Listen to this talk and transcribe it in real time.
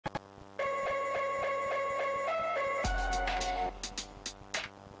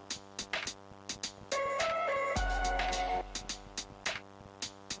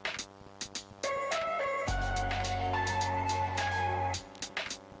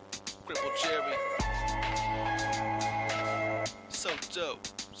Cripple Jerry. So dope,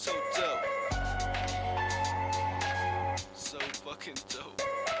 so dope. So fucking dope.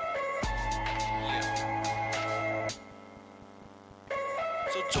 Yeah.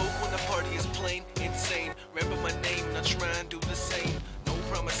 So dope when the party is plain insane. Remember my name, not trying to do the same. No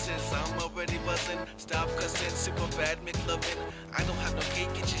promises, I'm already buzzing. Stop cussing, super bad McLovin. I don't have no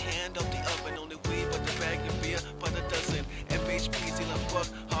cake, get your hand off the oven. Only weed but the bag of beer by the dozen. FHP's in a fuck,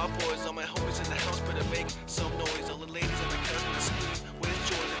 hard boys, all my homies in the house better make some noise. All the ladies and the cousins scream with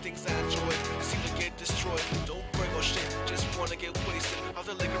joy, the things I enjoy seem to get destroyed. Don't worry about shit, just wanna get wasted. All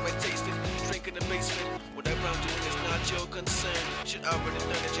the liquor I tasted, drink in the basement. Whatever I'm doing is not your concern. Should already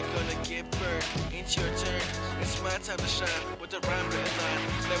know that you're gonna get burned. It's your turn, it's my time to shine. With the rhyme red line,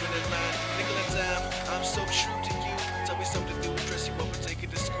 living in line, nickel and dime. I'm so true to you. Tell me something new, dress you up and take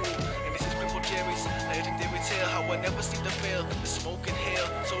it to school. And this is Cripple Jerry's legendary tale, how I never seem to fail. The smoke and hail,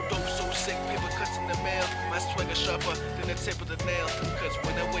 so dope, so sick, paper cuts in the mail. My swagger sharper than the tip of the nail. Cause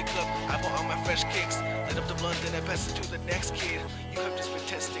when I wake up, I put on my fresh kicks. Lit up the blunt, then I pass it to the next kid. You have just been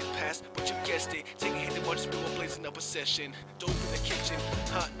tested, past, but you guessed it. Take a hit and watch the people blazing up a session. Dope in the kitchen,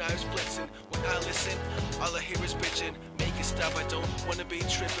 hot knives blitzing. When I listen, all I hear is bitching. Make it stop, I don't wanna be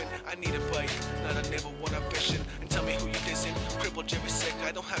tripping. I need a bite, not a never wanna fishing. And tell me who you dissing. Cripple Jerry sick,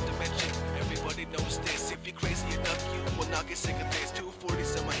 I don't have to mention. Everybody knows this. If you're crazy enough, you will not get sick of this.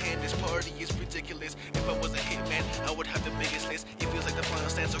 240s in my hand, this party is ridiculous. If I was a hitman, I would have the biggest list. It feels like the final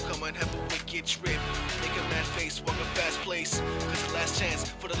stand, so come on, have a wicked trip. Make a mad face, walk a fast place. Cause the last chance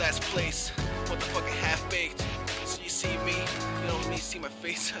for the last place. Motherfucking half-baked. So you see me, you don't need to see my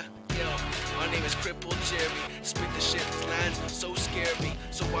face. Yo, my name is Cripple Jerry. Spit the shit, this line so scary.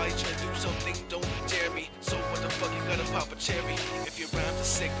 So why you tryna do something, don't dare me. So what the fuck you gotta pop a cherry? If your rhymes are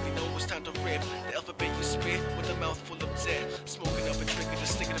sick, we know it's time to rip. The alphabet you spit with a mouth full of dead. Smoking up and drinking,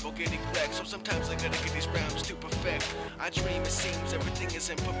 just thinking about getting wrecked. So sometimes I gotta get these rhymes to perfect. I dream, it seems everything is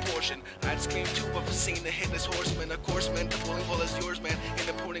in proportion. I'd scream too if I seen the headless horseman. Of course, man, the bowling ball is yours, man. In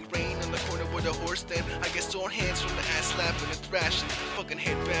the pouring rain on the corner with a horse stand. I get sore hands from the ass slapping and thrashing. Fucking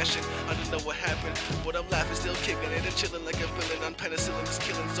head bashing. I don't know what happened, but I'm laughing, still kicking it and chilling like a villain. On penicillin is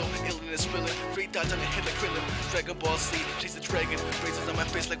killing, so ill and it's spilling. 3 dots on the head like Krillin. Dragon Ball Z, chase the dragon. Razors on my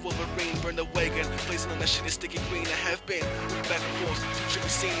face like Wolverine, burn the wagon. Blazing on that shit is sticky green. I have been moving back and forth, two trippy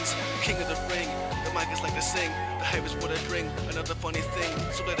scenes. King of the ring, the mic is like to sing. The hype is what I bring, another funny thing.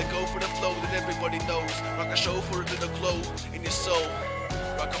 So let it go for the flow that everybody knows. Rock a show for a little glow in your soul.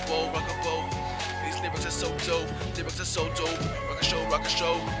 Rock a bow, rock a bow. These lyrics are so dope, lyrics are so dope. Rock a show, rock a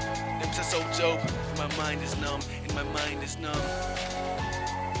show. Lyrics are so dope. And my mind is numb, and my mind is numb.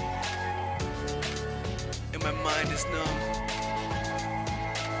 And my mind is numb.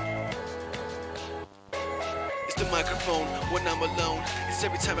 It's the microphone when I'm alone. It's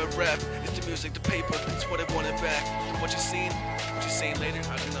every time I rap. It's the music, the paper. It's what I wanted back. And what you seen later?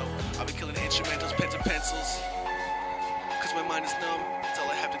 I don't know. I'll be killing instrumentals, pens and pencils. Cause my mind is numb. That's all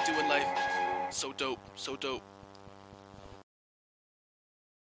I have to do in life. So dope, so dope.